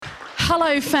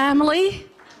Hello, family.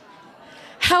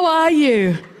 How are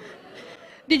you?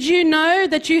 Did you know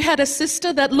that you had a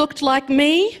sister that looked like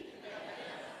me?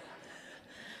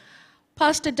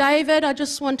 Pastor David, I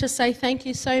just want to say thank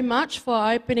you so much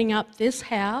for opening up this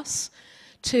house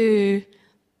to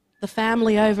the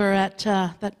family over at,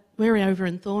 we're over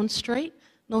in Thorn Street,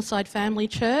 Northside Family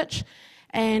Church.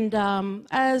 And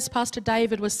as Pastor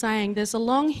David was saying, there's a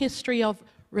long history of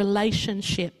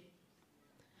relationship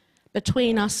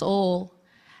between us all.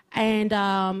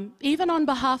 And even on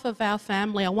behalf of our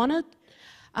family, I want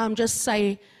to just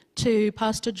say to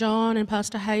Pastor John and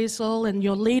Pastor Hazel and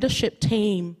your leadership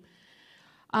team,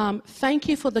 thank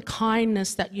you for the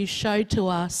kindness that you showed to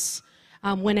us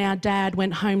when our dad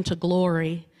went home to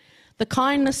glory. The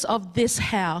kindness of this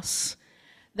house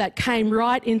that came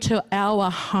right into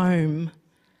our home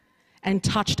and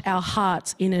touched our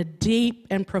hearts in a deep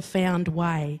and profound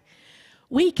way.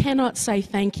 We cannot say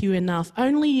thank you enough.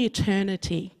 Only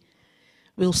eternity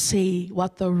will see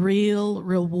what the real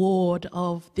reward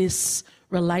of this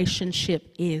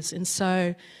relationship is. And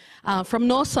so from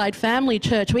Northside Family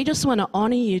Church, we just want to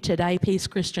honour you today, Peace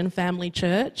Christian Family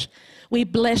Church. We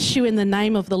bless you in the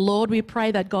name of the Lord. We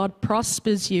pray that God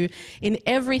prospers you in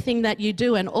everything that you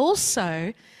do. And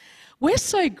also, we're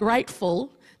so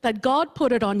grateful that God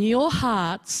put it on your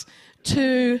hearts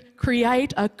to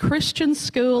create a Christian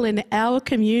school in our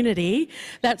community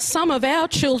that some of our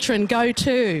children go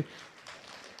to.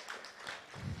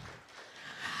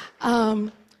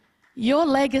 Your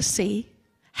legacy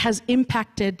has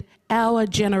impacted our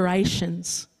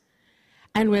generations,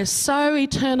 and we're so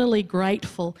eternally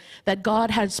grateful that God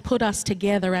has put us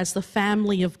together as the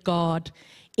family of God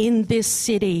in this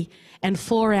city and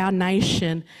for our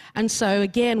nation. And so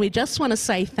again, we just want to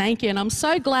say thank you, and I'm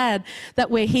so glad that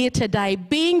we're here today,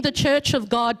 being the Church of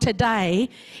God today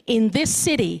in this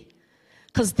city,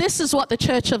 because this is what the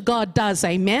Church of God does,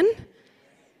 amen?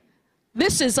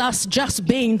 This is us just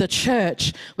being the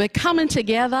church. We're coming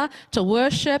together to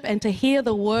worship and to hear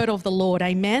the word of the Lord,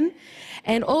 amen?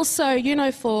 And also, you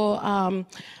know, for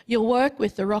your work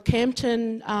with the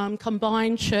Rockhampton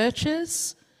combined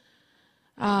churches,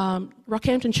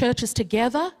 Rockhampton churches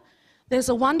together, there's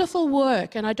a wonderful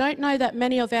work, and I don't know that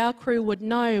many of our crew would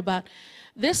know, but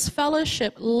this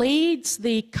fellowship leads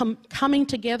the coming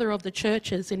together of the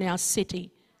churches in our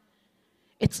city.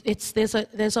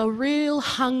 There's a real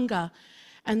hunger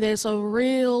and there's a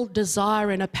real desire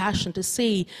and a passion to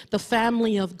see the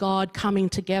family of God coming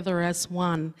together as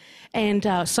one.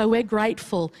 And so we're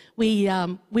grateful. We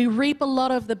reap a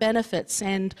lot of the benefits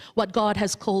and what God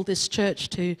has called this church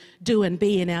to do and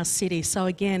be in our city. So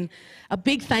again, a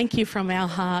big thank you from our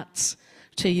hearts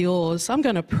to yours. I'm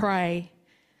going to pray.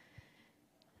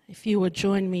 If you would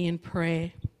join me in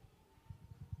prayer.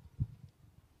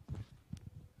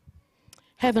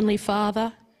 Heavenly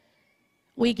Father,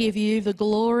 we give you the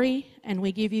glory and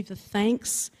we give you the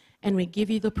thanks and we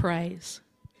give you the praise.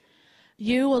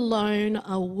 You alone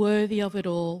are worthy of it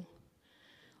all.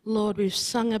 Lord, we've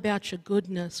sung about your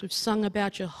goodness. We've sung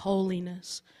about your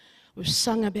holiness. We've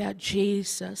sung about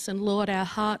Jesus. And Lord, our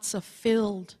hearts are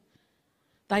filled.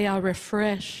 They are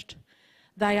refreshed.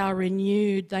 They are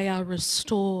renewed. They are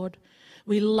restored.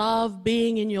 We love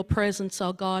being in your presence,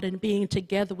 oh God, and being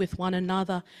together with one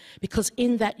another, because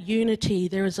in that unity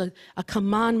there is a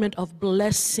commandment of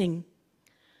blessing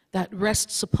that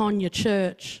rests upon your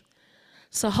church.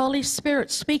 So Holy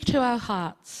Spirit, speak to our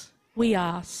hearts, we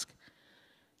ask.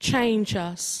 Change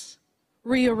us,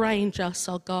 rearrange us,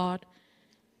 oh God.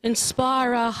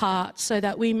 Inspire our hearts so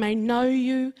that we may know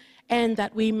you and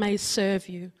that we may serve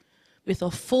you with a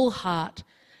full heart.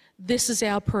 This is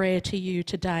our prayer to you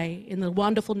today in the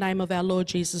wonderful name of our Lord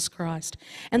Jesus Christ.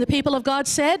 And the people of God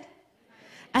said,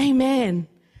 Amen.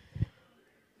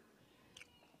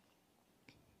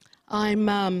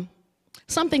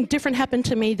 Something different happened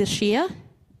to me this year.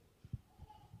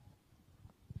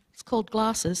 It's called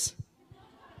glasses.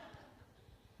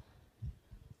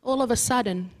 All of a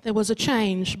sudden, there was a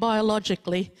change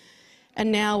biologically,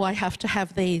 and now I have to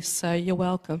have these, so you're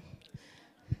welcome.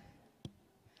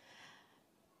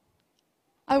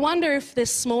 I wonder if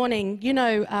this morning, you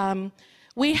know,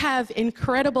 we have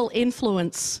incredible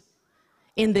influence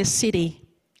in this city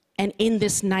and in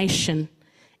this nation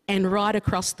and right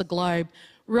across the globe.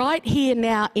 Right here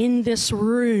now in this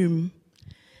room,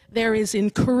 there is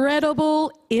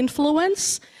incredible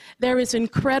influence, there is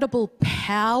incredible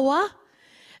power,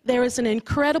 there is an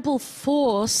incredible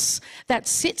force that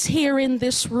sits here in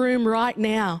this room right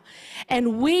now.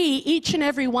 And we, each and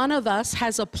every one of us,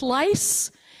 has a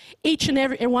place. Each and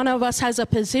every one of us has a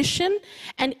position,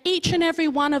 and each and every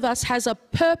one of us has a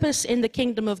purpose in the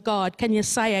kingdom of God. Can you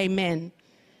say amen?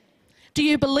 Do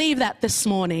you believe that this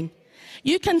morning?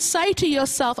 You can say to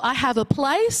yourself, I have a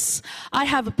place, I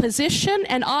have a position,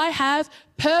 and I have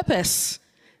purpose.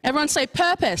 Everyone say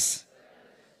purpose.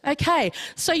 Okay,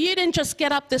 so you didn't just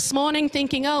get up this morning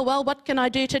thinking, oh, well, what can I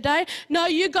do today? No,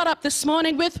 you got up this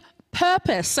morning with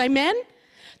purpose. Amen?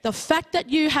 The fact that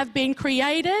you have been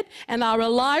created and are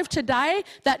alive today,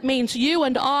 that means you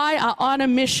and I are on a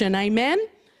mission. Amen?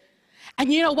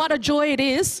 And you know what a joy it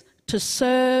is to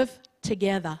serve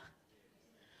together.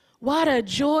 What a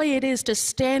joy it is to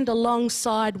stand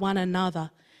alongside one another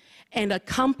and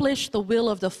accomplish the will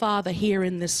of the Father here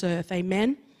in this earth.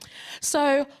 Amen?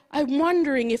 So I'm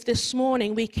wondering if this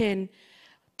morning we can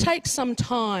take some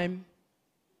time.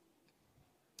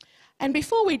 And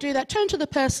before we do that, turn to the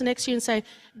person next to you and say,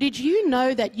 did you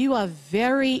know that you are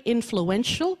very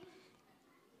influential?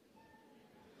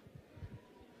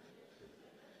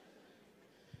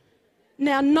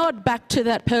 Now nod back to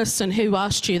that person who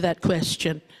asked you that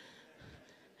question.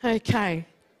 Okay.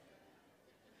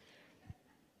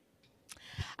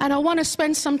 And I want to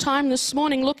spend some time this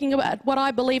morning looking at what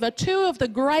I believe are two of the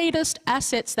greatest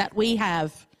assets that we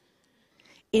have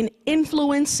in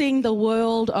influencing the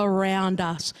world around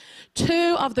us.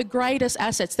 Two of the greatest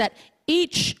assets that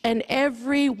each and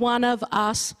every one of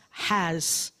us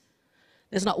has.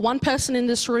 There's not one person in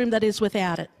this room that is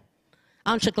without it.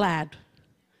 Aren't you glad?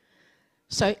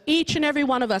 So each and every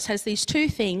one of us has these two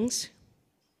things.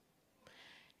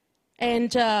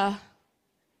 And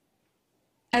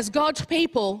as God's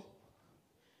people,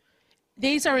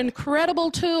 these are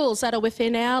incredible tools that are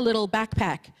within our little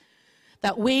backpack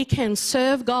that we can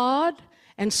serve God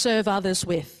and serve others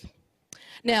with.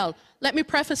 Now, let me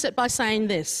preface it by saying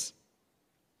this.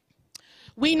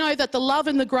 We know that the love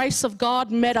and the grace of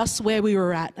God met us where we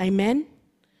were at. Amen?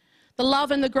 The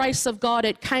love and the grace of God,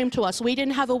 it came to us. We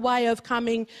didn't have a way of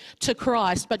coming to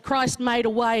Christ, but Christ made a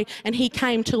way and he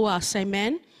came to us.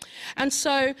 Amen? And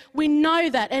so we know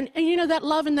that. And you know that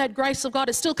love and that grace of God,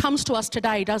 it still comes to us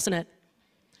today, doesn't it?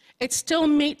 It still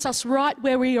meets us right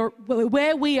where we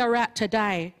are at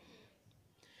today.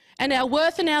 And our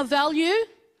worth and our value,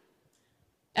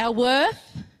 our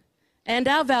worth and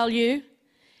our value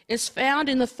is found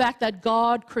in the fact that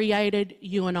God created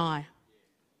you and I.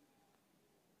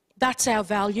 That's our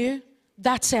value.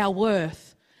 That's our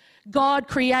worth. God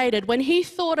created. When he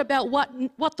thought about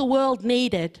what the world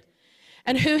needed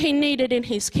and who he needed in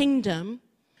his kingdom,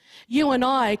 you and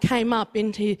I came up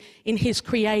in his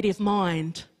creative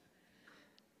mind.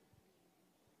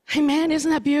 Amen, isn't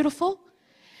that beautiful?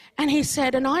 And he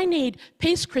said, and I need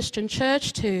Peace Christian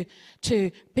Church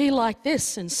to be like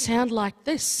this and sound like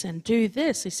this and do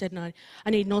this. He said, no, I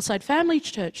need Northside Family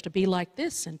Church to be like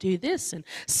this and do this and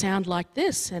sound like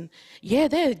this. And yeah,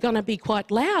 they're going to be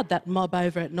quite loud, that mob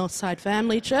over at Northside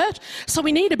Family Church. So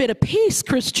we need a bit of Peace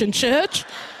Christian Church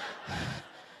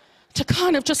to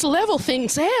kind of just level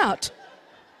things out.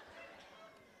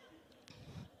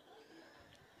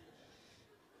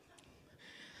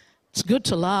 It's good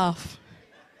to laugh.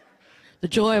 The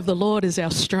joy of the Lord is our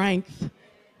strength.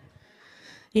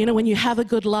 You know, when you have a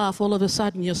good laugh, all of a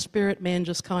sudden your spirit man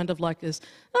just kind of like is,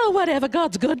 oh, whatever,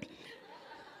 God's good,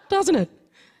 doesn't it?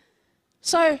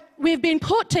 So we've been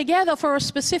put together for a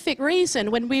specific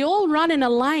reason when we all run in a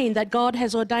lane that God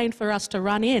has ordained for us to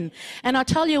run in. And I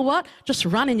tell you what, just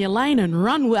run in your lane and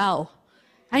run well.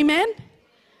 Amen?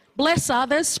 Bless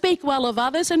others, speak well of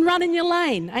others, and run in your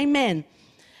lane. Amen.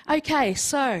 Okay,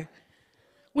 so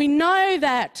we know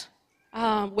that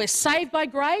we're saved by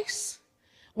grace.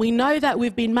 We know that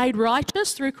we've been made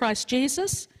righteous through Christ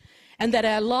Jesus and that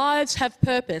our lives have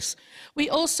purpose. We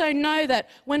also know that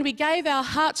when we gave our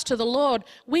hearts to the Lord,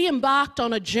 we embarked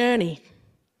on a journey,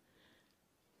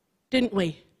 didn't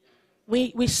we?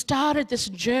 We started this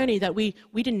journey that we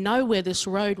didn't know where this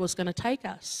road was going to take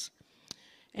us.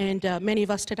 And many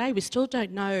of us today, we still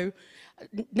don't know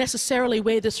necessarily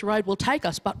where this road will take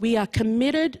us, but we are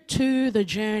committed to the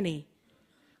journey.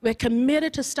 We're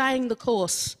committed to staying the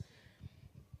course.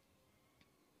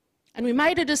 And we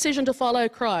made a decision to follow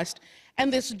Christ.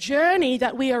 And this journey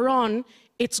that we are on,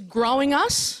 it's growing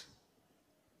us,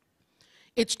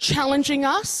 it's challenging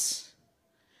us,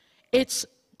 it's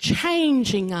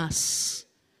changing us.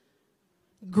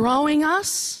 Growing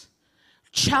us,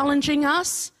 challenging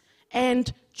us,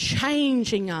 and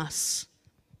changing us.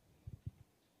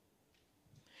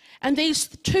 And these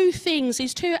two things,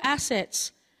 these two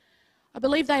assets, I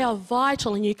believe they are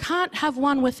vital, and you can't have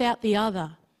one without the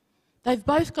other. They've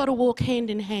both got to walk hand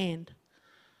in hand.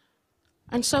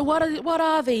 And so what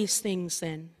are these things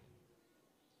then?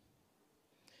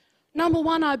 Number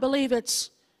one, I believe it's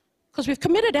because we've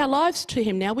committed our lives to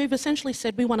him now. We've essentially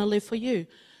said we want to live for you.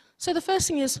 So the first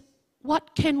thing is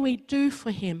what can we do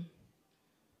for him?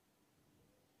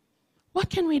 What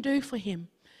can we do for him?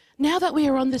 Now that we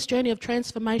are on this journey of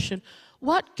transformation,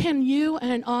 what can you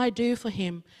and I do for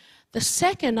him? The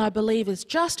second, I believe, is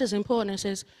just as important. It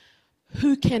says,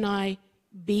 who can I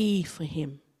be for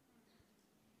him?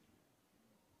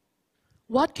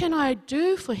 What can I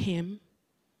do for him?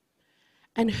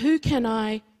 And who can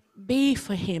I be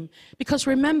for him? Because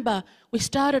remember, we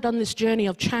started on this journey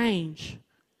of change.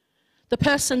 The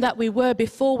person that we were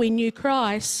before we knew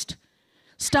Christ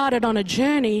started on a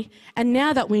journey, and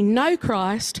now that we know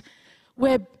Christ,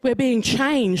 we're being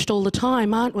changed all the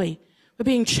time, aren't we? We're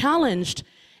being challenged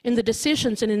in the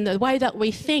decisions and in the way that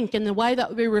we think and the way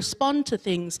that we respond to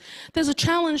things. There's a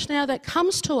challenge now that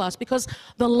comes to us because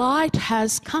the light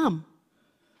has come.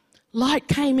 Light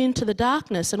came into the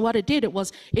darkness, and what it did,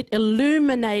 it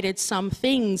illuminated some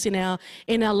things in our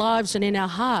lives and in our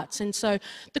hearts. And so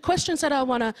the questions that I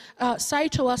want to say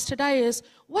to us today is,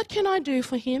 what can I do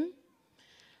for him?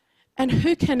 And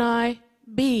who can I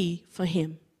be for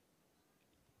him?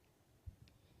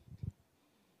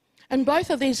 And both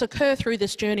of these occur through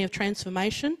this journey of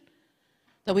transformation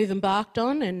that we've embarked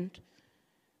on, and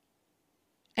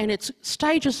it's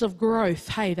stages of growth,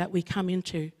 that we come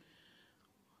into.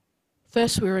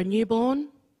 First, we're a newborn,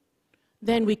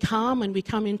 then we come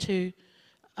into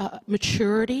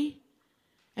maturity,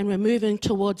 and we're moving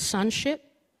towards sonship.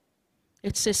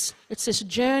 It's this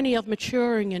journey of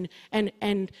maturing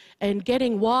and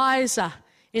getting wiser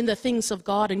in the things of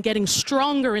God and getting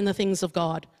stronger in the things of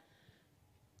God,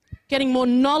 getting more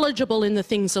knowledgeable in the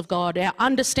things of God. Our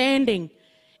understanding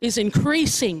is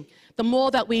increasing the more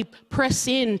that we press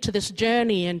into this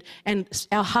journey and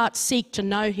our hearts seek to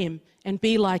know him and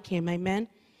be like him. Amen.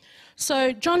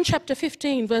 So John chapter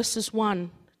 15, verses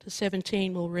 1 to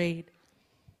 17 we'll read.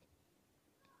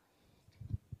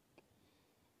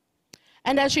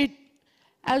 And as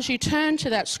you turn to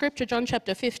that scripture, John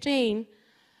chapter 15,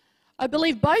 I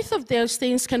believe both of those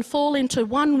things can fall into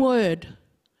one word.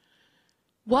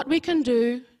 What we can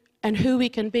do and who we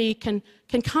can be can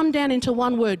come down into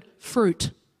one word: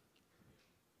 fruit.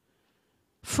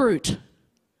 Fruit.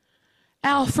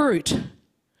 Our fruit.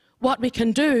 What we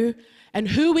can do and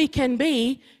who we can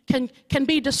be can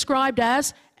be described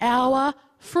as our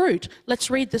fruit. Let's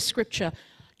read the scripture.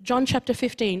 John chapter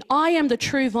 15. I am the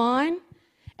true vine,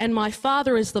 and my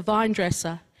Father is the vine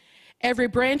dresser. Every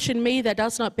branch in me that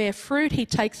does not bear fruit, he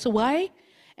takes away,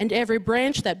 and every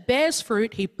branch that bears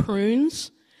fruit, he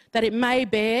prunes, that it may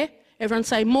bear, everyone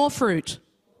say, more fruit.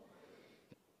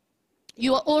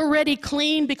 You are already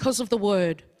clean because of the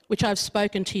word which I've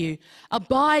spoken to you.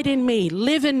 Abide in me,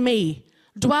 live in me,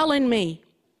 dwell in me,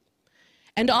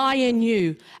 and I in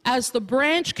you. As the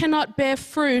branch cannot bear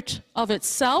fruit of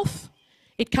itself,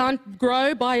 it can't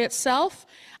grow by itself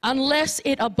unless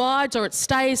it abides or it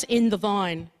stays in the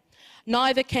vine.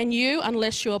 Neither can you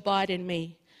unless you abide in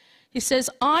me. He says,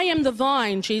 I am the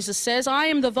vine, Jesus says. I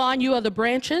am the vine, you are the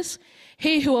branches.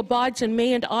 He who abides in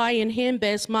me and I in him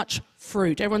bears much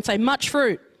fruit. Everyone say, much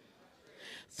fruit.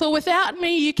 For without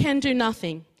me you can do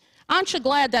nothing. Aren't you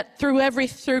glad that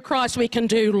through Christ we can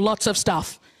do lots of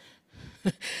stuff?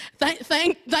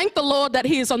 Thank the Lord that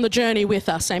he is on the journey with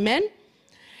us. Amen.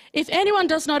 If anyone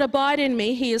does not abide in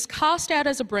me, he is cast out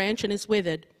as a branch and is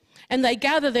withered. And they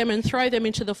gather them and throw them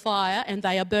into the fire, and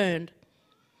they are burned.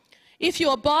 If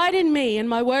you abide in me and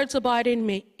my words abide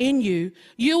in you,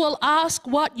 you will ask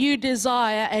what you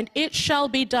desire, and it shall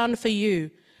be done for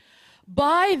you.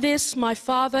 By this my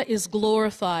Father is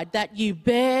glorified, that you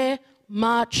bear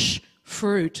much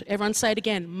fruit. Everyone say it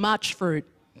again, much fruit.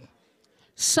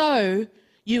 So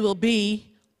you will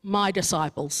be my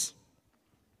disciples.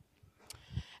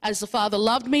 As the Father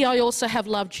loved me, I also have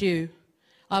loved you.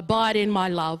 Abide in my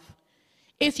love.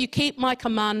 If you keep my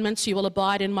commandments, you will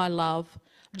abide in my love,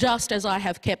 just as I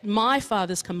have kept my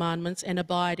Father's commandments and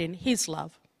abide in his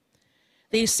love.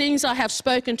 These things I have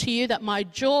spoken to you, that my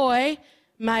joy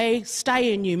may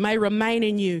stay in you, may remain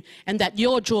in you, and that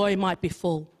your joy might be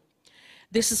full.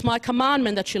 This is my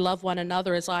commandment, that you love one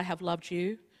another as I have loved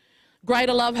you.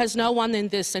 Greater love has no one than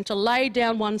this, than to lay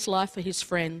down one's life for his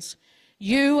friends.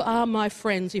 You are my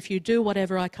friends if you do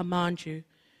whatever I command you.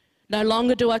 No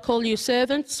longer do I call you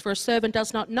servants, for a servant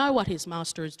does not know what his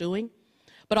master is doing.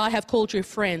 But I have called you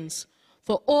friends,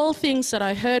 for all things that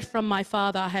I heard from my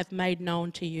Father I have made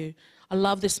known to you. I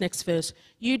love this next verse.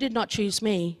 You did not choose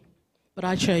me, but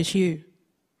I chose you.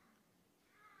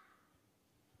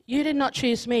 You did not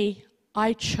choose me,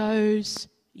 I chose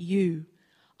you.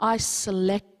 I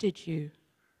selected you.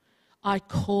 I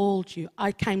called you.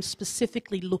 I came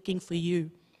specifically looking for you.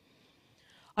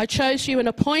 I chose you and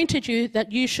appointed you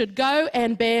that you should go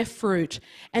and bear fruit,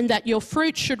 and that your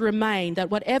fruit should remain, that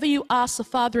whatever you ask the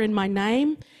Father in my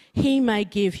name, he may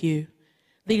give you.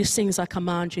 These things I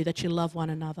command you, that you love one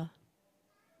another.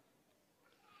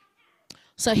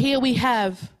 So here we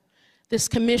have this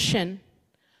commission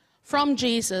from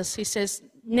Jesus. He says,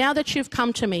 now that you've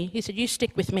come to me, he said, you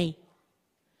stick with me.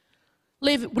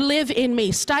 Live in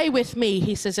me, stay with me,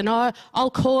 he says, and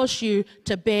I'll cause you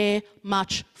to bear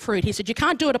much fruit. He said, you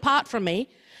can't do it apart from me.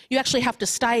 You actually have to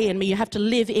stay in me. You have to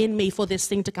live in me for this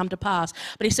thing to come to pass.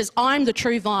 But he says, I'm the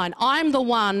true vine. I'm the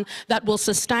one that will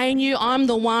sustain you. I'm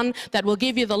the one that will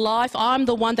give you the life. I'm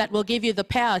the one that will give you the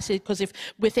power. Because if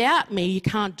without me, you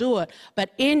can't do it.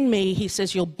 But in me, he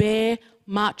says, you'll bear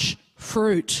much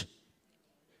fruit.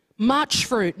 Much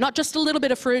fruit. Not just a little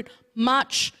bit of fruit,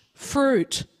 much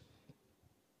fruit.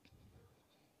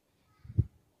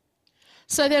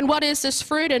 So then what is this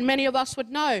fruit? And many of us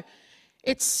would know.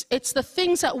 It's the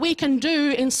things that we can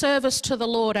do in service to the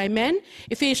Lord, amen?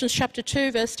 Ephesians chapter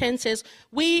 2 verse 10 says,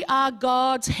 we are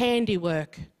God's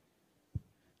handiwork.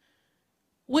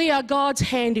 We are God's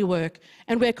handiwork,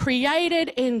 and we're created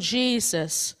in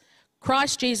Jesus,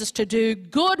 Christ Jesus, to do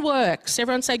good works.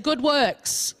 Everyone say good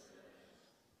works.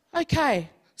 Okay,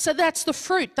 so that's the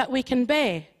fruit that we can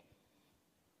bear.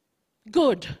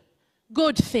 Good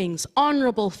things,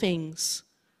 honourable things,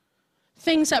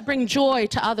 things that bring joy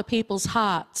to other people's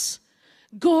hearts,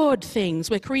 good things.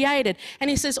 We're created. And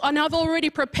he says, and I've already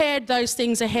prepared those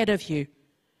things ahead of you.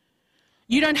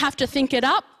 You don't have to think it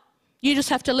up. You just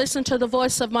have to listen to the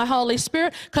voice of my Holy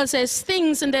Spirit, because there's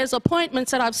things and there's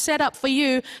appointments that I've set up for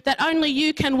you that only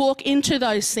you can walk into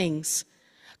those things,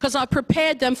 because I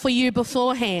prepared them for you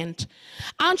beforehand.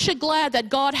 Aren't you glad that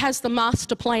God has the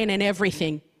master plan in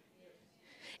everything?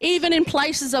 Even in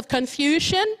places of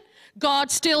confusion,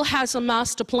 God still has a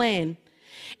master plan.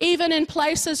 Even in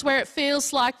places where it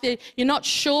feels like you're not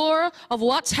sure of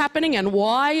what's happening and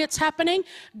why it's happening,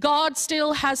 God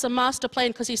still has a master plan,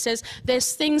 because he says,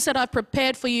 there's things that I've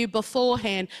prepared for you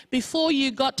beforehand. Before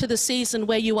you got to the season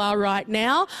where you are right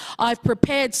now, I've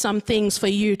prepared some things for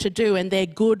you to do, and they're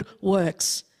good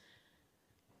works.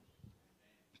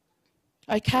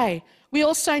 Okay. We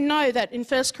also know that in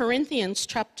 1 Corinthians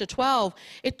chapter 12,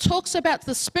 it talks about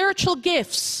the spiritual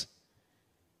gifts.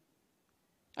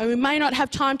 And we may not have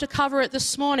time to cover it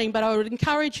this morning, but I would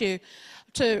encourage you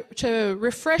to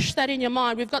refresh that in your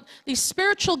mind. We've got these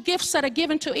spiritual gifts that are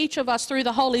given to each of us through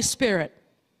the Holy Spirit.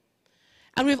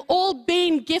 And we've all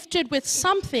been gifted with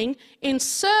something in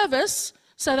service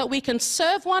so that we can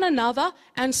serve one another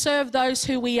and serve those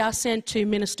who we are sent to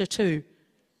minister to.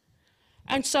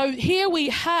 And so here we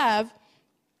have,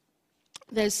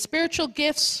 there's spiritual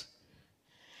gifts.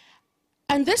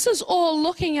 And this is all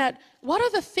looking at what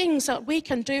are the things that we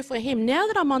can do for him. Now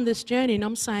that I'm on this journey and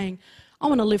I'm saying, I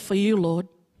want to live for you, Lord.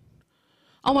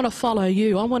 I want to follow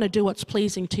you. I want to do what's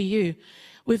pleasing to you.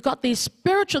 We've got these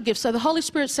spiritual gifts. So the Holy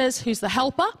Spirit says, who's the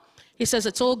helper? He says,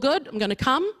 it's all good. I'm going to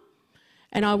come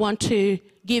and I want to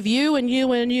give you and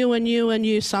you and you and you and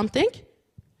you something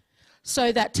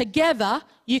so that together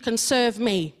you can serve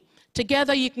me.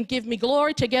 Together you can give me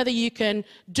glory. Together you can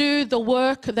do the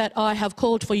work that I have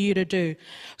called for you to do.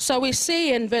 So we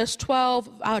see in verse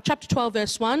 12, chapter 12,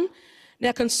 verse 1,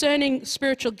 now concerning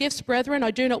spiritual gifts, brethren,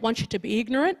 I do not want you to be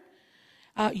ignorant.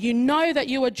 You know that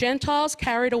you are Gentiles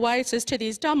carried away, it says, to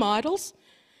these dumb idols.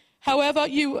 However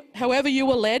you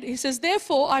were led, he says,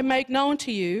 therefore I make known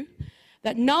to you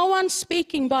that no one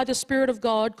speaking by the Spirit of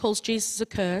God calls Jesus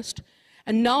accursed,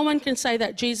 and no one can say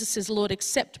that Jesus is Lord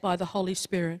except by the Holy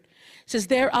Spirit. It says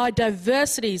there are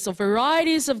diversities or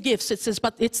varieties of gifts. It says,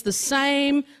 but it's the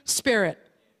same Spirit.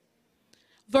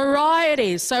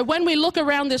 Varieties. So when we look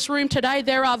around this room today,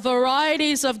 there are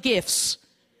varieties of gifts.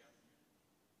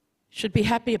 Should be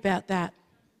happy about that.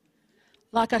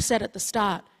 Like I said at the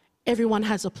start, everyone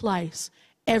has a place.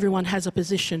 Everyone has a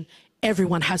position.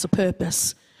 Everyone has a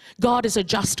purpose. God is a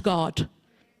just God.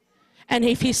 And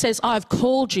if he says, I've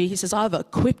called you, he says, I've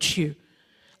equipped you.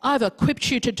 I've equipped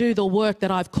you to do the work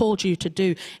that I've called you to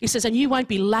do. He says, and you won't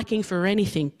be lacking for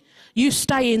anything. You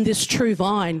stay in this true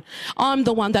vine. I'm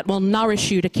the one that will nourish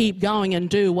you to keep going and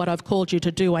do what I've called you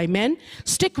to do. Amen?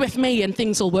 Stick with me and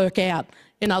things will work out.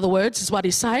 In other words, is what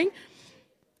he's saying.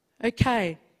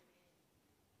 Okay.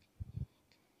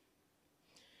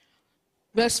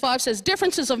 Verse 5 says,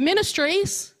 differences of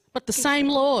ministries, but the same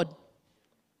Lord.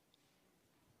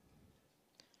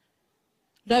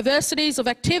 Diversities of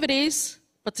activities,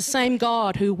 but the same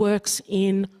God who works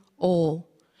in all.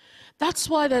 That's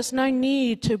why there's no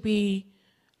need to be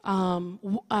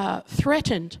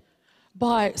threatened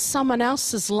by someone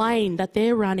else's lane that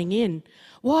they're running in.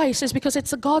 Why? He says, because it's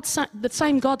the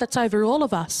same God that's over all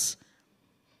of us.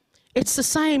 It's the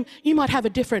same. You might have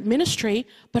a different ministry,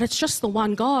 but it's just the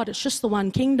one God. It's just the one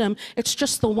kingdom. It's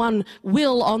just the one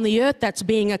will on the earth that's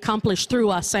being accomplished through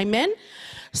us. Amen?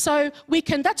 So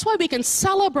that's why we can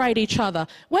celebrate each other.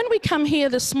 When we come here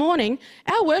this morning,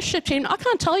 our worship team, I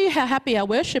can't tell you how happy our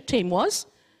worship team was.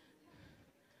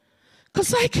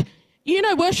 Because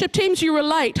worship teams, you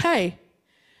relate, hey?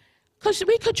 Because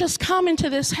we could just come into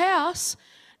this house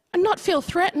and not feel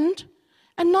threatened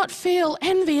and not feel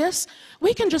envious.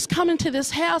 We can just come into this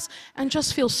house and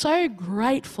just feel so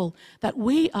grateful that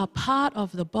we are part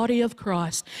of the body of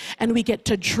Christ and we get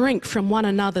to drink from one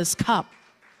another's cup.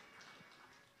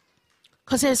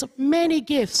 Because there's many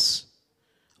gifts,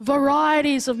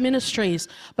 varieties of ministries,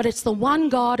 but it's the one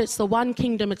God, it's the one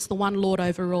kingdom, it's the one Lord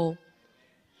over all.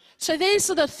 So these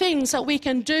are the things that we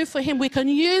can do for him. We can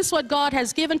use what God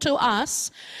has given to us,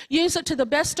 use it to the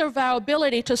best of our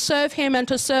ability to serve him and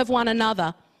to serve one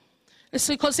another. It's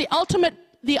because the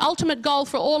ultimate goal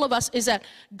for all of us is that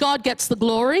God gets the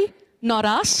glory, not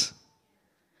us.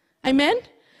 Amen?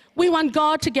 We want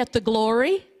God to get the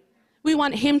glory. We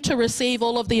want him to receive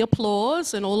all of the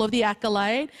applause and all of the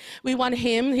accolade. We want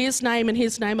him, his name and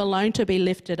his name alone to be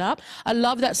lifted up. I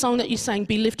love that song that you sang,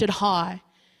 Be Lifted High.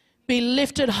 Be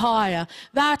lifted higher.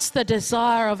 That's the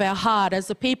desire of our heart as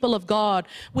the people of God.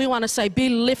 We want to say, be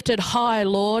lifted high,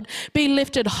 Lord. Be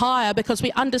lifted higher, because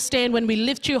we understand when we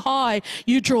lift you high,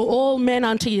 you draw all men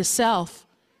unto yourself.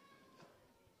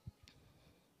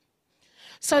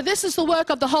 So this is the work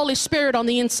of the Holy Spirit on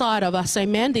the inside of us,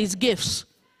 amen, these gifts.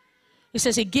 He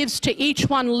says he gives to each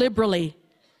one liberally.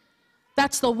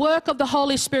 That's the work of the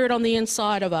Holy Spirit on the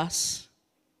inside of us.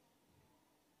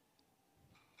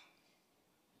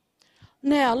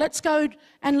 Now, let's go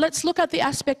and let's look at the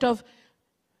aspect of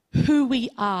who we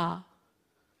are.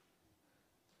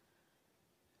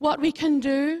 What we can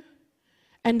do,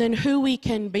 and then who we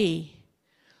can be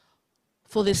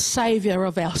for this Saviour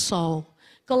of our soul.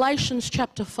 Galatians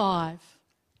chapter 5.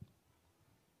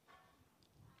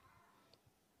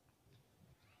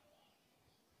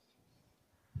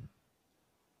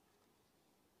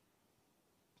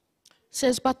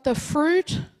 Says, but the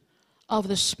fruit of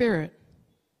the Spirit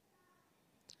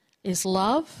is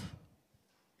love,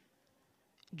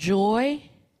 joy,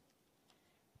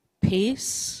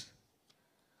 peace,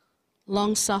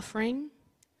 long-suffering,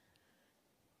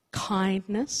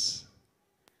 kindness,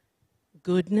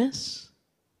 goodness,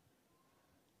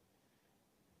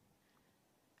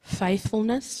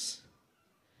 faithfulness,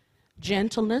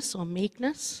 gentleness or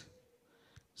meekness,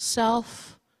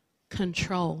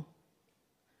 self-control.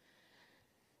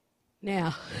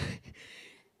 Now,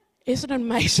 isn't it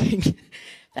amazing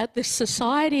that the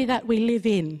society that we live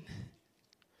in,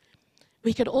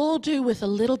 we could all do with a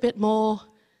little bit more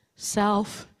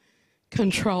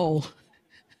self-control.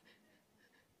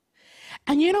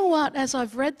 And you know what? As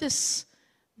I've read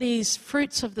these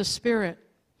fruits of the Spirit,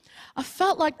 I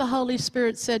felt like the Holy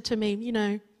Spirit said to me,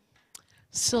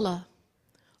 Silja,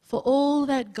 for all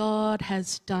that God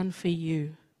has done for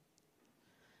you,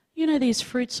 these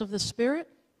fruits of the Spirit,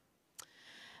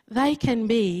 they can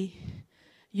be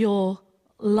your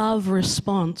love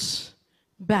response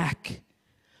back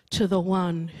to the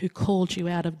one who called you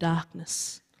out of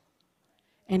darkness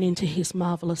and into his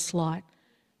marvelous light.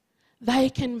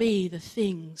 They can be the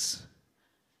things,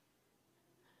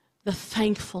 the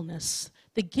thankfulness,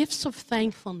 the gifts of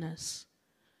thankfulness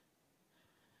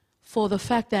for the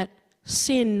fact that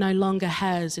sin no longer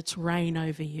has its reign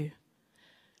over you.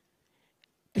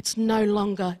 It no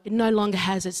longer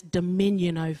has its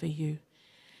dominion over you.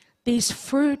 This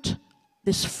fruit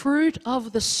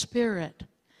of the Spirit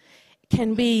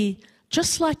can be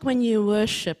just like when you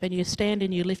worship and you stand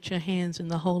and you lift your hands in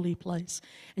the holy place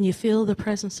and you feel the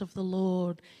presence of the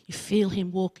Lord, you feel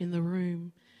him walk in the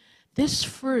room. This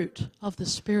fruit of the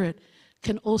Spirit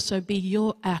can also be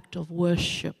your act of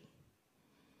worship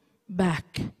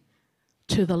back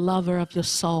to the lover of your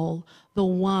soul, the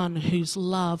one whose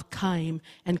love came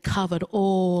and covered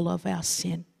all of our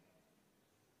sin.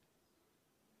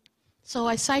 So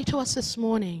I say to us this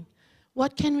morning,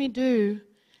 what can we do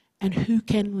and who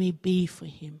can we be for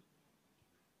him?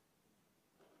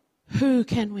 Who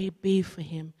can we be for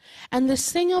him? And this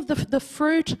thing of the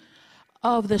fruit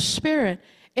of the Spirit,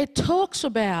 it talks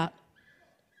about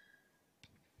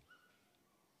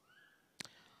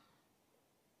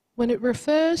when it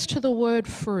refers to the word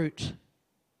fruit.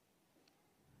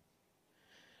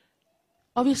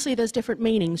 Obviously there's different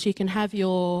meanings. You can have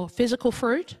your physical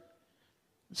fruit,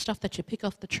 stuff that you pick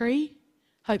off the tree.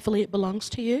 Hopefully it belongs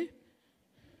to you.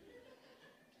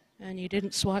 And you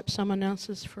didn't swipe someone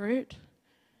else's fruit.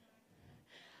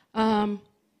 And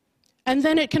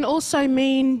then it can also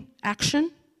mean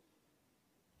action,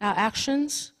 our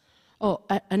actions, or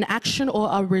an action or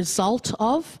a result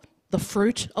of the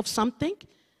fruit of something.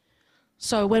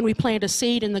 So when we plant a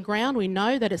seed in the ground, we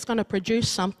know that it's going to produce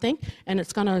something and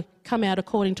it's going to come out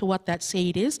according to what that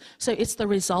seed is. So it's the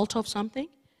result of something.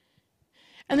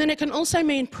 And then it can also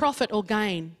mean profit or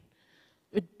gain.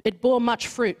 It bore much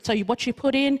fruit. So what you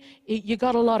put in, you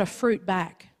got a lot of fruit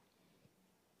back.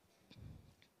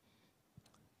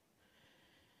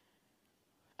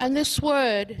 And this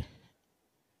word,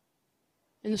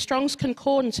 in the Strong's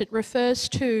Concordance, it refers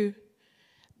to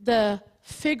the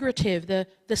figurative, the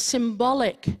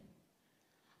symbolic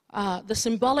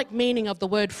meaning of the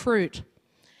word fruit.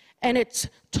 And it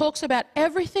talks about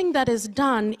everything that is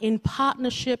done in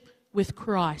partnership with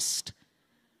Christ.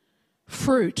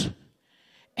 Fruit.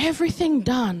 Everything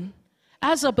done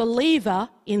as a believer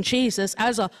in Jesus,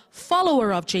 as a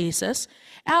follower of Jesus.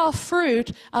 Our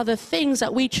fruit are the things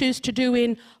that we choose to do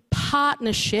in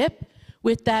partnership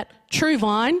with that true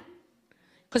vine,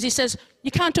 because he says, you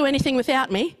can't do anything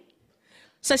without me.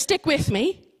 So stick with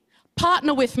me,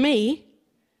 partner with me,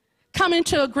 come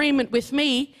into agreement with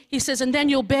me, he says, and then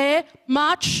you'll bear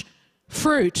much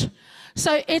fruit.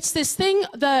 So it's this thing,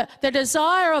 the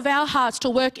desire of our hearts to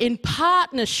work in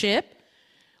partnership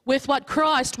with what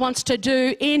Christ wants to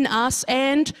do in us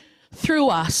and through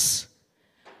us.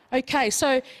 Okay,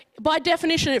 so by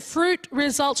definition, fruit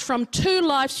results from two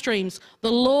life streams.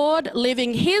 The Lord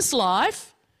living his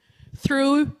life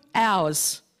through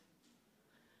ours.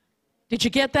 Did you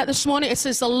get that this morning? It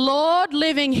says the Lord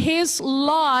living his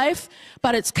life,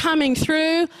 but it's coming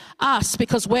through us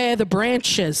because we're the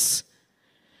branches.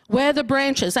 We're the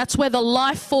branches. That's where the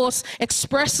life force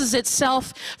expresses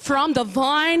itself from. The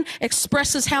vine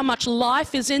expresses how much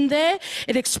life is in there.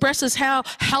 It expresses how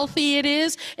healthy it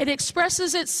is. It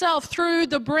expresses itself through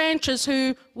the branches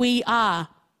who we are.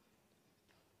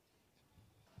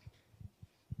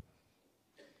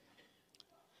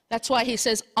 That's why he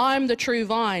says, I'm the true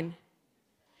vine.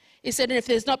 He said, and if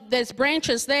there's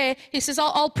branches there, he says,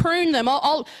 I'll prune them.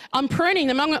 I'm pruning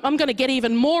them. I'm going to get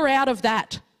even more out of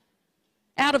that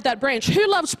branch. Who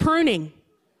loves pruning?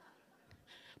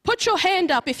 Put your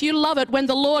hand up if you love it when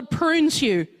the Lord prunes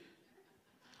you.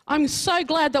 I'm so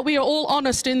glad that we are all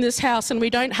honest in this house and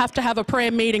we don't have to have a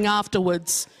prayer meeting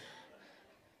afterwards.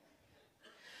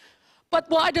 But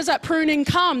why does that pruning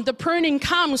come? The pruning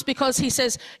comes because he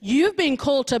says, you've been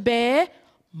called to bear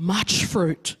much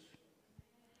fruit.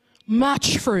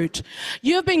 Much fruit.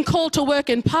 You've been called to work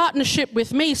in partnership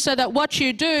with me so that what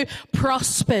you do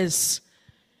prospers.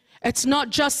 It's not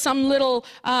just some little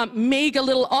meager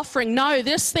little offering. No,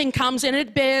 this thing comes and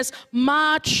it bears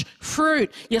much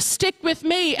fruit. You stick with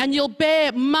me and you'll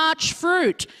bear much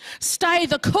fruit. Stay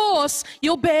the course,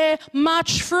 you'll bear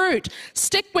much fruit.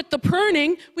 Stick with the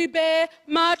pruning, we bear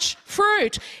much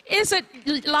fruit. Is it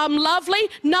lovely?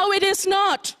 No, it is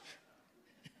not.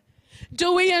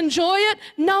 Do we enjoy it?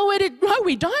 No,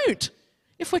 we don't,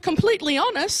 if we're completely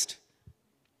honest.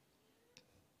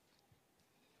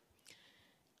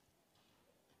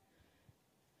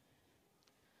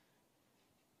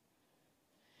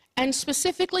 And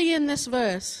specifically in this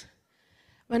verse,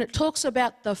 when it talks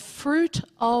about the fruit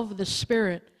of the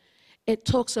Spirit, it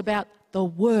talks about the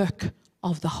work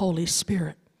of the Holy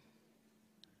Spirit.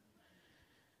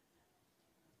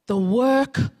 The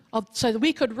work of, so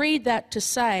we could read that to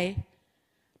say,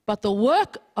 but the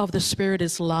work of the Spirit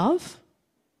is love.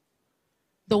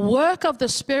 The work of the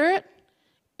Spirit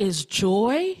is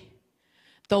joy.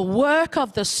 The work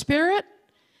of the Spirit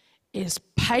is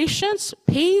patience,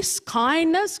 peace,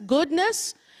 kindness,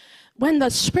 goodness. When the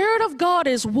Spirit of God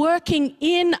is working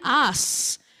in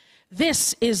us,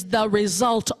 this is the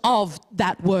result of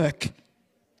that work.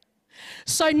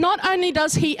 So not only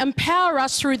does he empower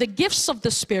us through the gifts of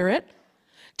the Spirit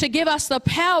to give us the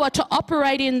power to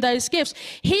operate in those gifts,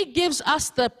 he gives us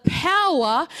the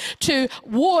power to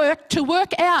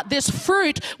work out this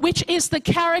fruit, which is the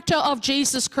character of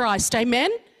Jesus Christ.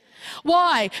 Amen?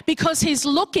 Why? Because he's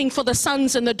looking for the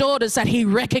sons and the daughters that he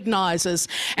recognizes.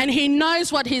 And he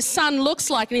knows what his son looks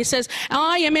like. And he says,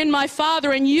 I am in my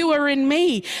Father and you are in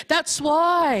me. That's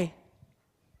why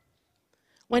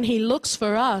when he looks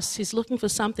for us, he's looking for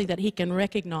something that he can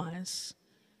recognize.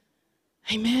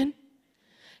 Amen?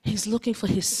 He's looking for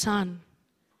his son.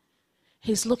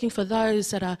 He's looking for those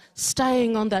that are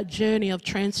staying on that journey of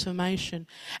transformation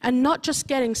and not just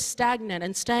getting stagnant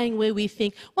and staying where we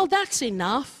think, well, that's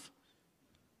enough.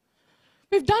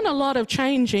 We've done a lot of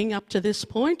changing up to this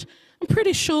point. I'm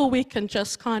pretty sure we can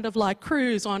just kind of like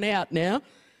cruise on out now.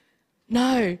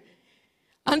 No,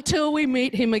 until we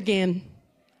meet him again.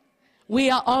 We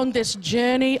are on this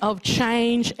journey of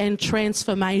change and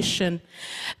transformation.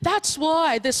 That's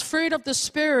why this fruit of the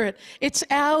Spirit, it's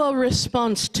our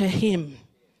response to him.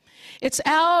 It's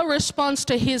our response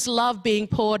to his love being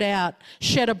poured out,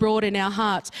 shed abroad in our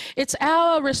hearts. It's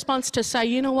our response to say,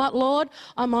 you know what, Lord,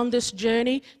 I'm on this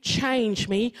journey. Change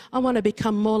me. I want to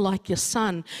become more like your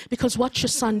son, because what your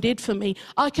son did for me,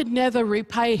 I could never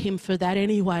repay him for that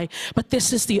anyway. But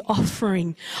this is the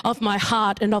offering of my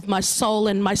heart and of my soul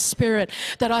and my spirit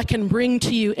that I can bring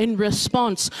to you in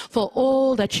response for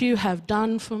all that you have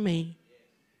done for me.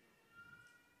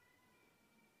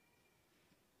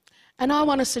 And I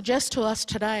want to suggest to us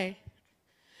today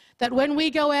that when we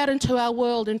go out into our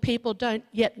world and people don't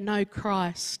yet know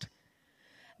Christ,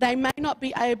 they may not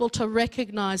be able to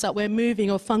recognize that we're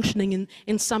moving or functioning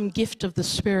in some gift of the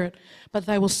Spirit, but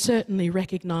they will certainly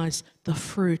recognize the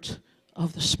fruit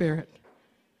of the Spirit,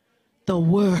 the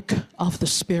work of the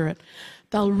Spirit.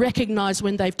 They'll recognize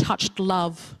when they've touched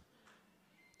love.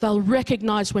 They'll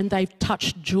recognize when they've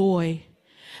touched joy.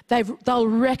 They'll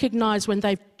recognize when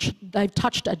they've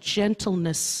touched a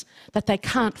gentleness that they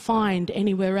can't find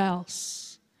anywhere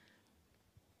else.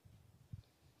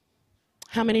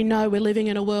 How many know we're living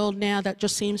in a world now that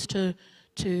just seems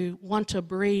to want to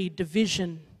breed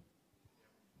division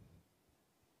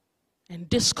and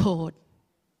discord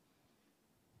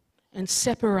and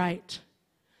separate?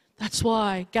 That's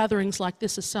why gatherings like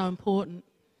this are so important.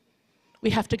 We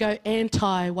have to go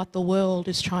anti what the world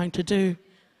is trying to do,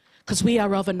 because we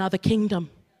are of another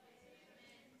kingdom.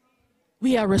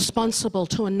 We are responsible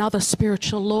to another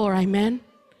spiritual law, amen?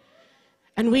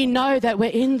 And we know that we're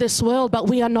in this world, but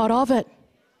we are not of it.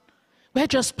 We're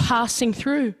just passing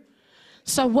through.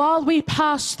 So while we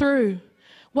pass through,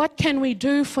 what can we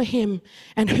do for him,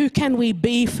 and who can we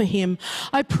be for him?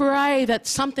 I pray that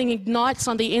something ignites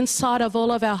on the inside of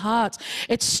all of our hearts.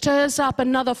 It stirs up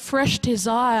another fresh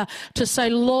desire to say,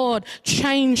 Lord,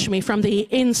 change me from the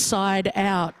inside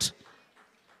out.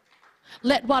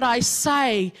 Let what I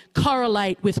say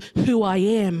correlate with who I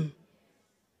am.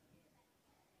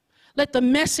 Let the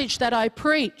message that I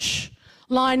preach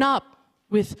line up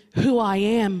with who I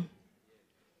am.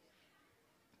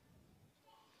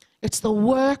 It's the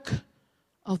work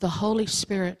of the Holy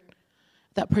Spirit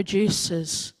that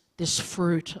produces this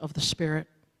fruit of the Spirit.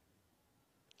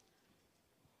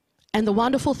 And the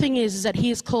wonderful thing is that he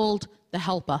is called the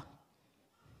helper.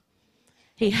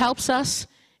 He helps us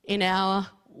in our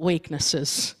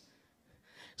weaknesses.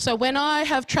 So when I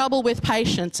have trouble with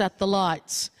patience at the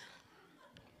lights,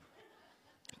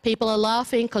 people are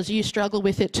laughing because you struggle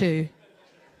with it too.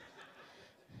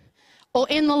 Or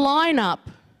in the lineup,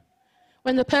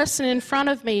 when the person in front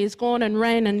of me has gone and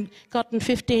ran and gotten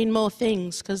 15 more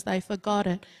things because they forgot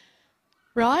it.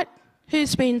 Right?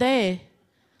 Who's been there?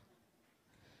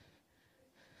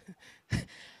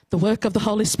 The work of the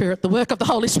Holy Spirit, the work of the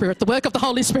Holy Spirit, the work of the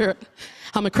Holy Spirit.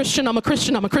 I'm a Christian, I'm a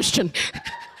Christian, I'm a Christian.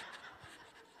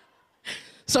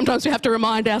 Sometimes we have to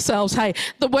remind ourselves, hey,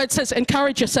 the word says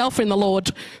encourage yourself in the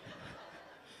Lord.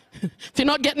 If you're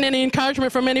not getting any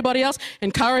encouragement from anybody else,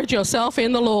 encourage yourself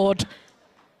in the Lord.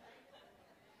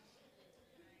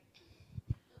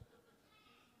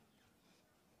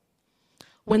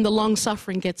 When the long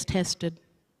suffering gets tested,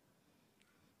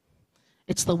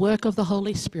 it's the work of the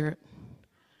Holy Spirit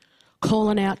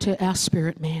calling out to our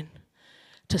spirit man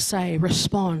to say,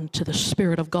 respond to the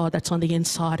Spirit of God that's on the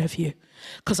inside of you,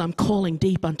 because I'm calling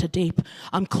deep unto deep.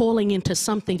 I'm calling into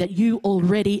something that you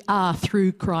already are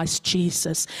through Christ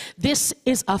Jesus. This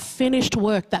is a finished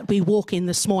work that we walk in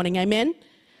this morning, amen?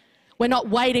 We're not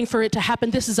waiting for it to happen.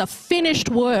 This is a finished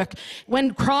work.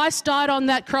 When Christ died on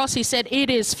that cross, he said, it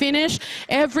is finished.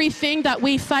 Everything that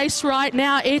we face right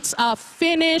now, it's a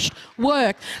finished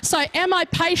work. So am I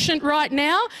patient right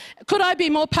now? Could I be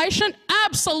more patient?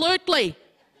 Absolutely.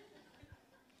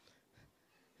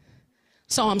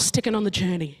 So I'm sticking on the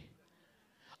journey.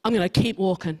 I'm going to keep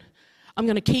walking. I'm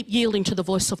going to keep yielding to the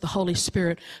voice of the Holy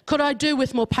Spirit. Could I do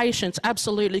with more patience?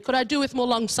 Absolutely. Could I do with more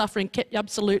long-suffering?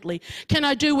 Absolutely. Can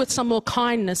I do with some more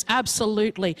kindness?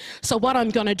 Absolutely. So what I'm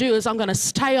going to do is I'm going to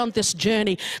stay on this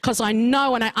journey, because I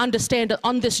know and I understand that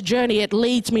on this journey it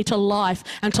leads me to life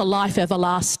and to life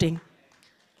everlasting.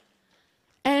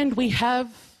 And we have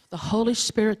the Holy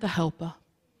Spirit, the helper.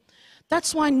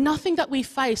 That's why nothing that we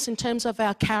face in terms of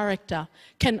our character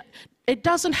it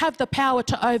doesn't have the power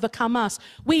to overcome us.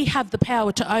 We have the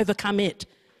power to overcome it.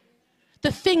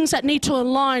 The things that need to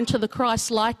align to the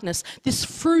Christ likeness, this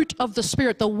fruit of the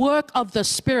Spirit, the work of the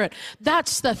Spirit,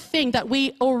 that's the thing that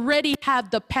we already have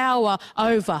the power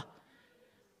over.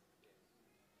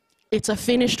 It's a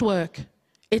finished work.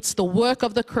 It's the work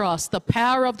of the cross, the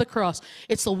power of the cross.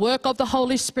 It's the work of the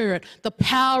Holy Spirit, the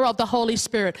power of the Holy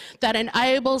Spirit that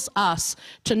enables us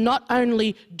to not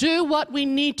only do what we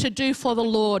need to do for the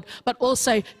Lord, but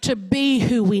also to be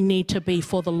who we need to be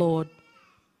for the Lord.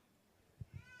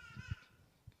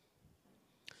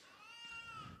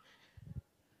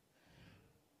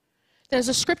 There's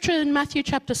a scripture in Matthew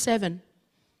chapter 7.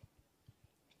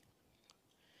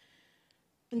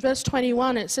 In verse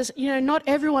 21, it says, not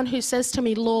everyone who says to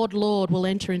me, Lord, Lord, will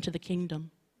enter into the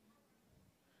kingdom,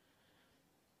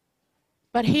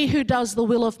 but he who does the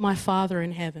will of my Father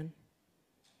in heaven.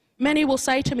 Many will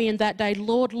say to me in that day,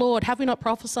 Lord, Lord, have we not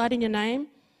prophesied in your name,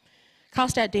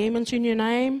 cast out demons in your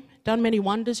name, done many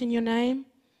wonders in your name?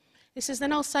 He says,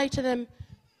 then I'll say to them,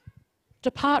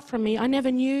 depart from me, I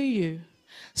never knew you.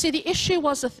 See, the issue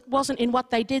wasn't in what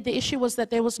they did. The issue was that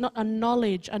there was not a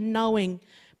knowledge, a knowing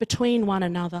between one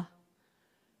another.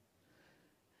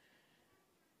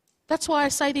 That's why I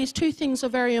say these two things are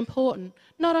very important.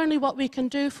 Not only what we can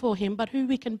do for him, but who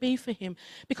we can be for him.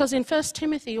 Because in 1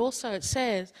 Timothy also it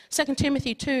says, 2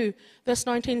 Timothy 2, verse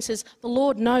 19 says, the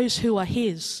Lord knows who are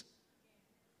his.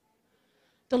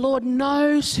 The Lord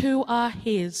knows who are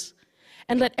his.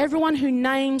 And let everyone who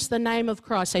names the name of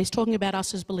Christ, so he's talking about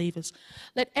us as believers,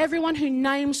 let everyone who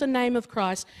names the name of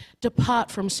Christ depart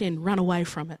from sin, run away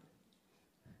from it.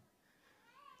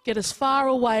 Get as far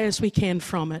away as we can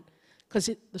from it,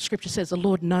 because the scripture says the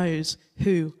Lord knows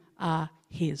who are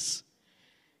his.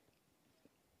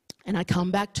 And I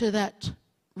come back to that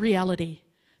reality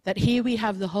that here we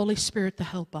have the Holy Spirit, the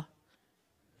helper.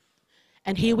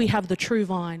 And here we have the true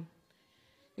vine.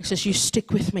 It says, you stick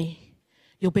with me,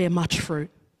 you'll bear much fruit.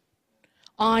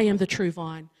 I am the true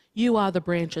vine. You are the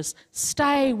branches.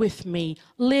 Stay with me,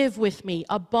 live with me,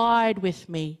 abide with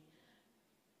me.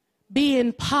 Be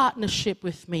in partnership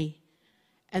with me,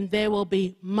 and there will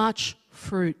be much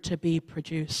fruit to be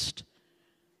produced.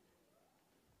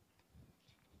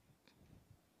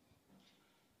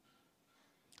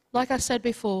 Like I said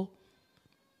before,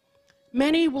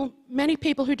 many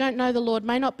people who don't know the Lord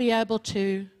may not be able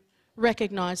to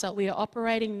recognize that we are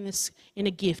operating in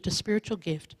a gift, a spiritual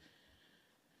gift,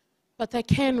 but they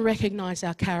can recognize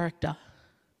our character.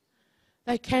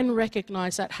 They can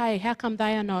recognize that, hey, how come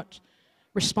they are not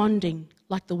responding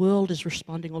like the world is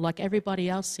responding or like everybody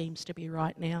else seems to be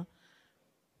right now?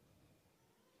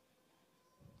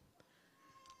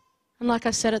 And like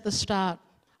I said at the start,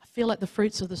 I feel like the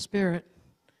fruits of the Spirit,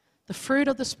 the fruit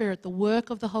of the Spirit, the work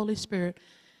of the Holy Spirit,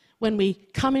 when we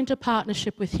come into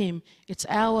partnership with him, it's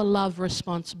our love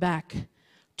response back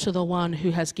to the one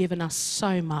who has given us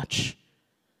so much,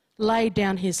 laid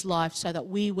down his life so that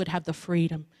we would have the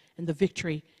freedom and the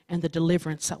victory and the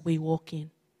deliverance that we walk in.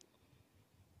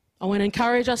 I want to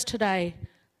encourage us today,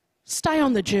 stay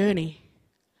on the journey.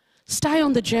 Stay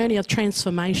on the journey of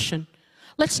transformation.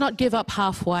 Let's not give up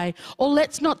halfway, or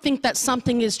let's not think that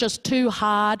something is just too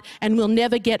hard and we'll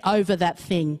never get over that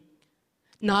thing.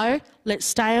 No, let's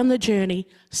stay on the journey,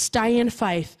 stay in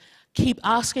faith, keep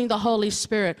asking the Holy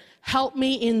Spirit, help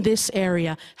me in this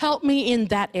area, help me in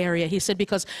that area. He said,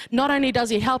 because not only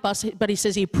does he help us, but he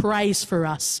says he prays for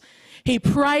us. He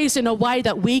prays in a way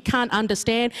that we can't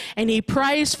understand, and he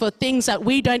prays for things that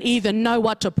we don't even know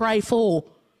what to pray for.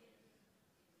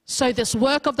 So this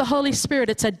work of the Holy Spirit,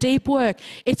 it's a deep work.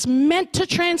 It's meant to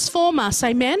transform us,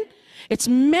 amen? It's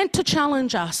meant to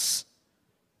challenge us.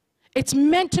 It's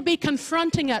meant to be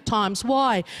confronting at times.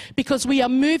 Why? Because we are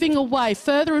moving away,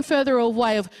 further and further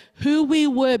away of who we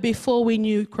were before we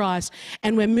knew Christ.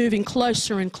 And we're moving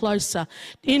closer and closer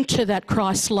into that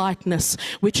Christ-likeness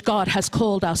which God has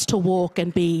called us to walk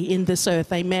and be in this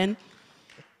earth. Amen?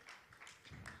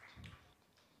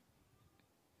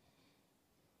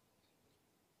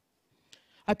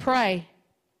 I pray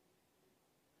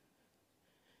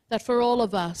that for all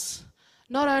of us,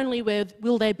 not only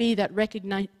will there be that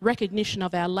recognition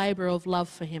of our labour of love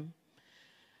for him,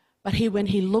 but when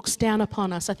he looks down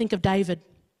upon us, I think of David.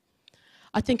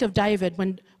 I think of David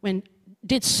when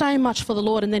did so much for the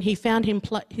Lord, and then he found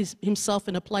himself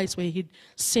in a place where he'd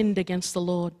sinned against the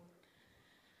Lord.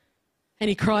 And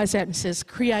he cries out and says,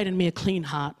 create in me a clean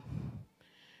heart.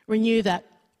 Renew that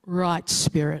right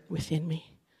spirit within me.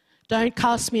 Don't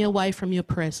cast me away from your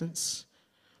presence.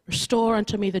 Restore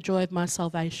unto me the joy of my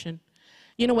salvation.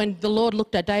 You know, when the Lord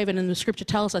looked at David, and the scripture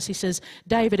tells us, he says,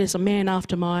 David is a man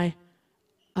after my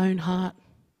own heart.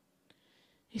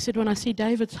 He said, when I see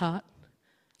David's heart,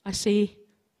 I see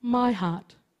my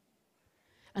heart.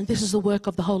 And this is the work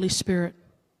of the Holy Spirit.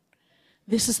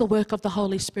 This is the work of the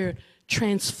Holy Spirit,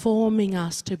 transforming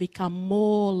us to become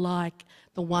more like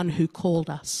the one who called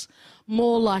us,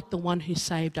 more like the one who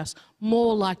saved us,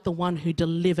 more like the one who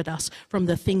delivered us from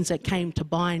the things that came to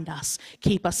bind us,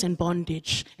 keep us in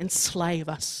bondage, enslave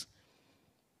us.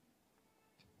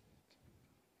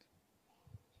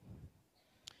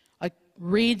 I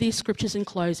read these scriptures in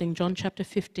closing, John chapter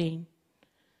 15,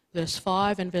 verse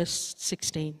 5 and verse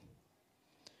 16.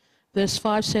 Verse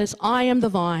 5 says, I am the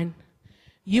vine,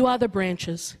 you are the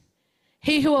branches.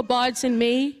 He who abides in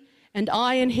me and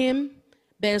I in him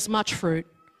bears much fruit.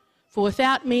 For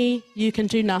without me you can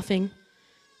do nothing.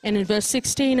 And in verse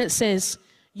 16 it says,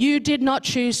 you did not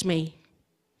choose me,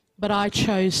 but I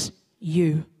chose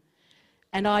you.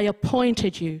 And I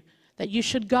appointed you that you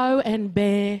should go and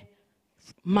bear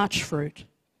much fruit,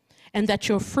 and that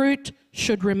your fruit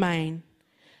should remain,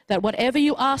 that whatever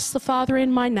you ask the Father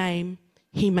in my name,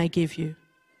 he may give you.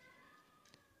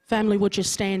 Family, would you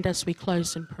stand as we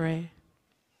close in prayer?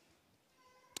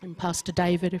 And Pastor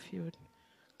David, if you would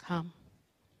come.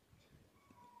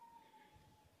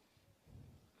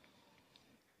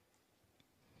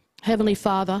 Heavenly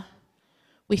Father,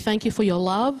 we thank you for your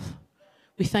love.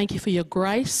 We thank you for your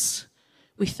grace.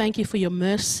 We thank you for your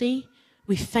mercy.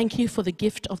 We thank you for the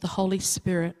gift of the Holy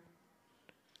Spirit.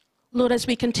 Lord, as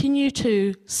we continue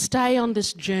to stay on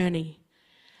this journey,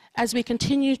 as we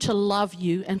continue to love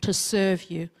you and to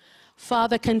serve you,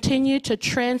 Father, continue to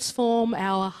transform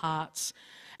our hearts.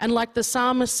 And like the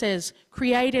psalmist says,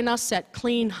 create in us that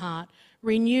clean heart,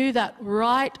 renew that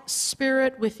right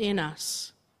spirit within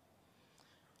us.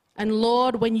 And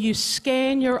Lord, when you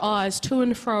scan your eyes to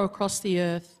and fro across the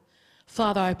earth,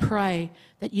 Father, I pray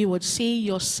that you would see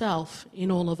yourself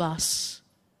in all of us,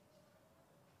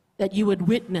 that you would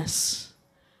witness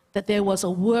that there was a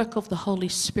work of the Holy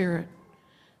Spirit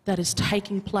that is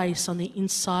taking place on the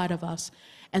inside of us,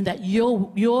 and that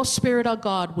your Spirit, our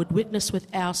God, would witness with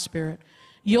our spirit.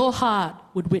 Your heart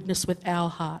would witness with our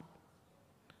heart.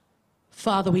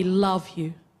 Father, we love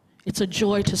you. It's a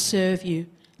joy to serve you.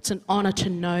 It's an honor to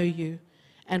know you.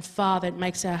 And Father, it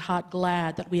makes our heart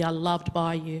glad that we are loved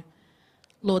by you.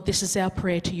 Lord, this is our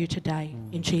prayer to you today.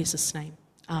 In Jesus' name,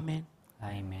 amen.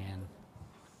 Amen.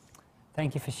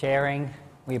 Thank you for sharing.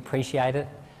 We appreciate it.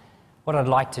 What I'd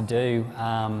like to do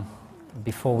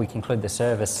before we conclude the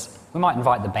service, we might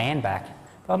invite the band back,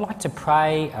 but I'd like to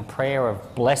pray a prayer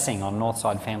of blessing on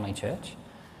Northside Family Church.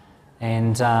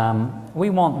 And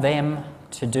we want them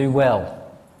to do well.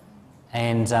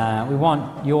 And we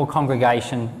want your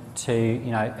congregation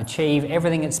to, achieve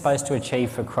everything it's supposed to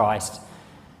achieve for Christ.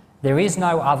 There is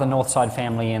no other Northside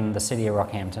family in the city of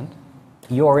Rockhampton.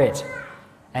 You're it.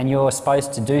 And you're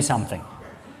supposed to do something.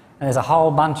 And there's a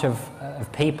whole bunch of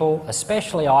people,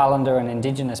 especially Islander and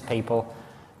Indigenous people,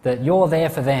 that you're there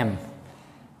for them.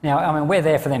 Now, I mean, we're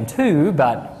there for them too,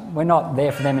 but we're not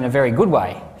there for them in a very good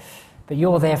way. But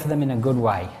you're there for them in a good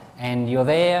way. And you're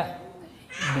there,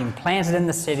 being planted in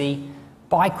the city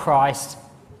by Christ,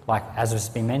 like as has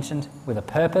been mentioned, with a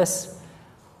purpose.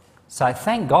 So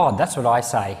thank God, that's what I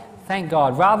say. Thank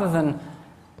God, rather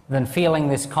than feeling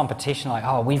this competition like,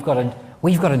 oh, we've got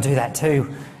to do that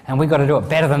too, and we've got to do it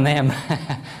better than them.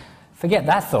 Forget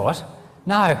that thought.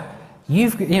 No,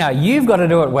 you've got to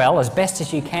do it well as best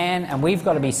as you can, and we've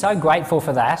got to be so grateful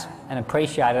for that and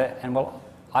appreciate it. And well,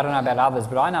 I don't know about others,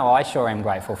 but I know I sure am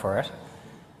grateful for it.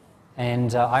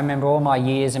 And I remember all my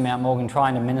years in Mount Morgan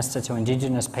trying to minister to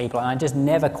Indigenous people, and I just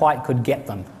never quite could get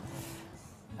them.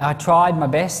 I tried my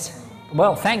best.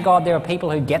 Well, thank God there are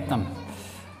people who get them.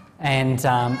 And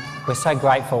we're so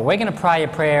grateful. We're going to pray a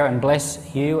prayer and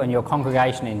bless you and your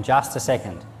congregation in just a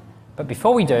second. But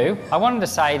before we do, I wanted to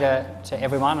say to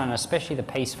everyone, and especially the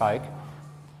peace folk,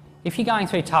 if you're going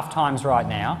through tough times right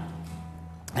now,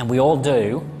 and we all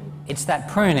do, it's that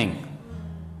pruning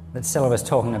that Silja was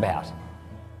talking about.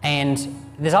 And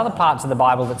there's other parts of the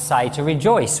Bible that say to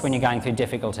rejoice when you're going through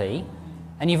difficulty.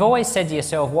 And you've always said to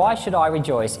yourself, why should I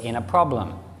rejoice in a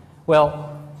problem?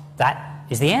 Well, that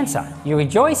is the answer. You're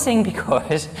rejoicing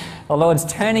because the Lord's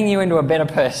turning you into a better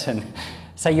person.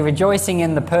 So you're rejoicing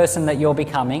in the person that you're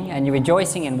becoming, and you're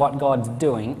rejoicing in what God's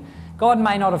doing. God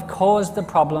may not have caused the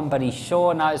problem, but he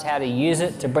sure knows how to use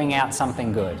it to bring out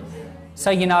something good.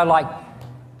 So, like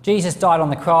Jesus died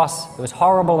on the cross. It was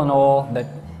horrible and all, but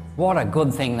what a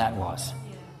good thing that was.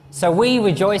 So we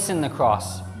rejoice in the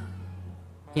cross.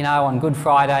 On Good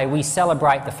Friday, we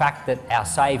celebrate the fact that our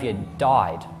Saviour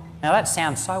died. Now that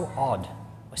sounds so odd.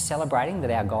 We're celebrating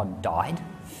that our God died.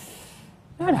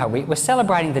 No, we're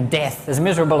celebrating the death, as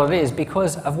miserable it is,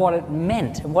 because of what it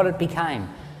meant and what it became.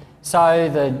 So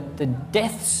the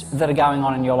deaths that are going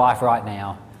on in your life right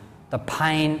now, the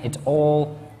pain, it's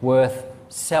all worth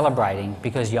celebrating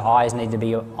because your eyes need to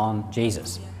be on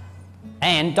Jesus.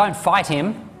 And don't fight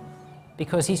him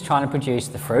because he's trying to produce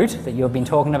the fruit that you've been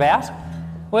talking about.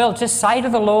 Well, just say to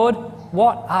the Lord,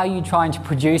 what are you trying to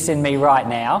produce in me right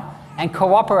now? And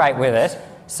cooperate with it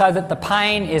so that the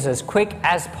pain is as quick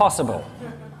as possible.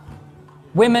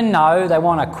 Women know they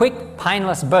want a quick,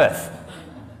 painless birth,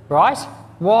 right?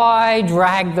 Why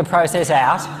drag the process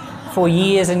out for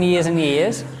years and years and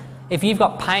years? If you've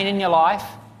got pain in your life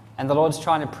and the Lord's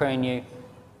trying to prune you,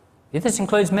 if this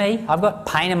includes me, I've got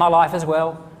pain in my life as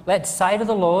well. Let's say to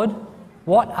the Lord,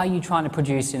 what are you trying to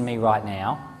produce in me right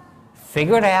now?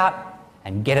 Figure it out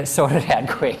and get it sorted out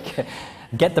quick.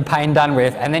 Get the pain done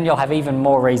with, and then you'll have even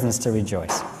more reasons to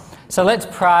rejoice. So let's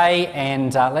pray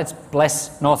and let's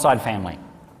bless Northside family.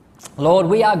 Lord,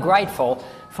 we are grateful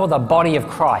for the body of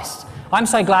Christ. I'm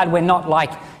so glad we're not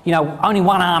like, only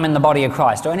one arm in the body of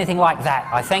Christ or anything like that.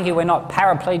 I thank you we're not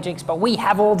paraplegics, but we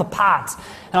have all the parts.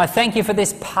 And I thank you for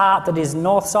this part that is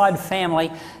Northside family.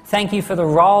 Thank you for the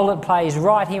role it plays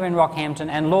right here in Rockhampton.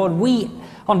 And Lord, we,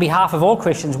 on behalf of all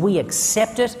Christians, we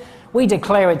accept it. We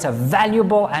declare it's a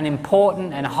valuable and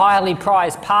important and highly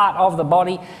prized part of the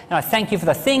body. And I thank you for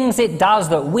the things it does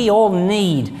that we all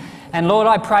need. And Lord,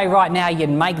 I pray right now you'd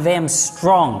make them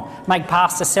strong. Make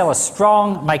Pastor Sella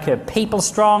strong, make her people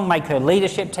strong, make her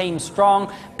leadership team strong.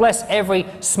 Bless every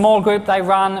small group they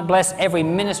run, bless every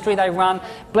ministry they run,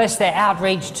 bless their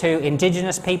outreach to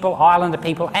Indigenous people, Islander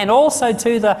people, and also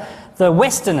to the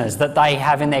Westerners that they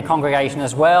have in their congregation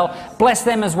as well. Bless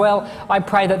them as well. I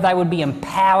pray that they would be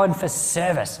empowered for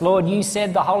service. Lord, you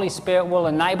said the Holy Spirit will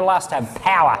enable us to have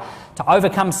power to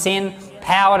overcome sin,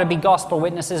 power to be gospel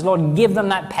witnesses. Lord, give them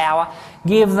that power.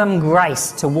 Give them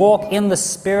grace to walk in the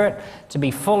Spirit, to be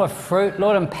full of fruit.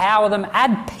 Lord, empower them.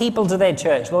 Add people to their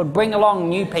church. Lord, bring along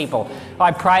new people.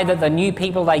 I pray that the new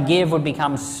people they give would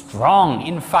become strong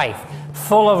in faith,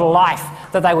 full of life,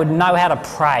 that they would know how to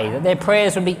pray, that their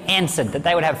prayers would be answered, that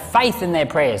they would have faith in their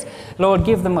prayers. Lord,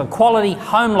 give them a quality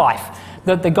home life,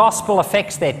 that the gospel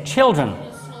affects their children,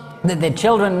 that their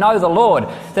children know the Lord,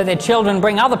 that their children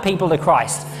bring other people to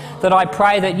Christ. That I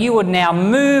pray that you would now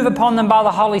move upon them by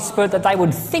the Holy Spirit, that they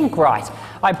would think right.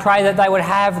 I pray that they would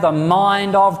have the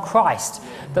mind of Christ,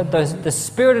 that the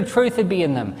Spirit of truth would be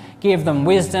in them, give them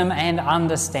wisdom and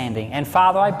understanding. And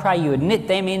Father, I pray you would knit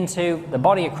them into the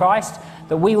body of Christ,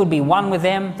 that we would be one with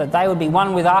them, that they would be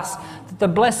one with us, that the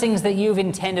blessings that you've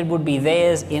intended would be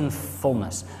theirs in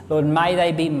fullness. Lord, may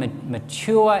they be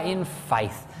mature in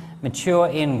faith, mature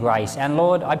in grace. And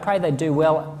Lord, I pray they do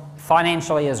well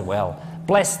financially as well.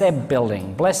 Bless their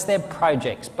building, bless their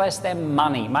projects, bless their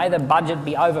money. May the budget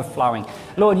be overflowing.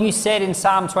 Lord, you said in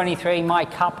Psalm 23, my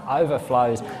cup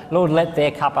overflows. Lord, let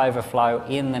their cup overflow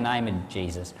in the name of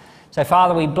Jesus. So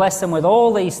Father, we bless them with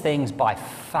all these things by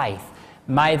faith.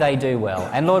 May they do well.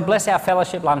 And Lord, bless our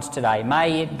fellowship lunch today.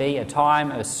 May it be a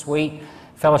time of sweet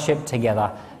fellowship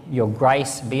together. Your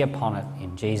grace be upon it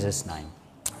in Jesus' name.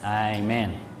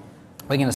 Amen. We're going to